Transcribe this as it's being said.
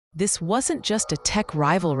This wasn't just a tech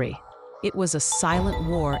rivalry. It was a silent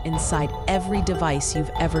war inside every device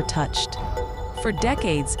you've ever touched. For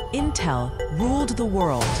decades, Intel ruled the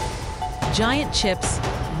world. Giant chips,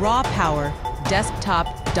 raw power,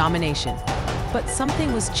 desktop domination. But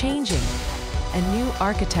something was changing. A new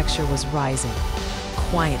architecture was rising,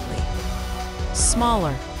 quietly.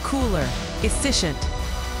 Smaller, cooler, efficient.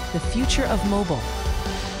 The future of mobile.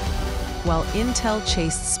 While Intel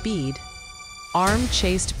chased speed, ARM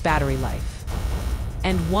chased battery life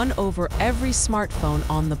and won over every smartphone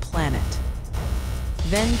on the planet.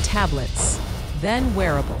 Then tablets, then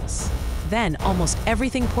wearables, then almost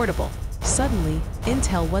everything portable. Suddenly,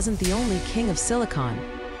 Intel wasn't the only king of silicon.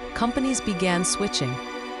 Companies began switching.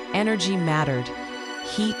 Energy mattered,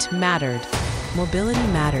 heat mattered, mobility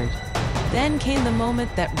mattered. Then came the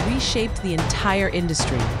moment that reshaped the entire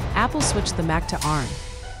industry. Apple switched the Mac to ARM.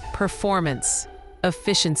 Performance,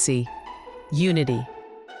 efficiency, unity.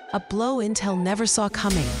 A blow Intel never saw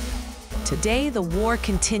coming. Today, the war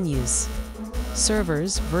continues.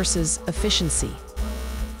 Servers versus efficiency.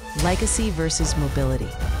 Legacy versus mobility.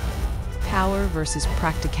 Power versus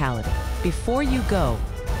practicality. Before you go,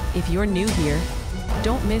 if you're new here,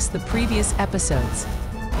 don't miss the previous episodes.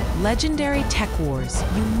 Legendary tech wars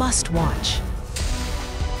you must watch.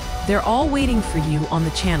 They're all waiting for you on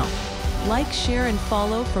the channel. Like, share, and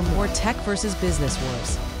follow for more tech versus business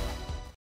wars.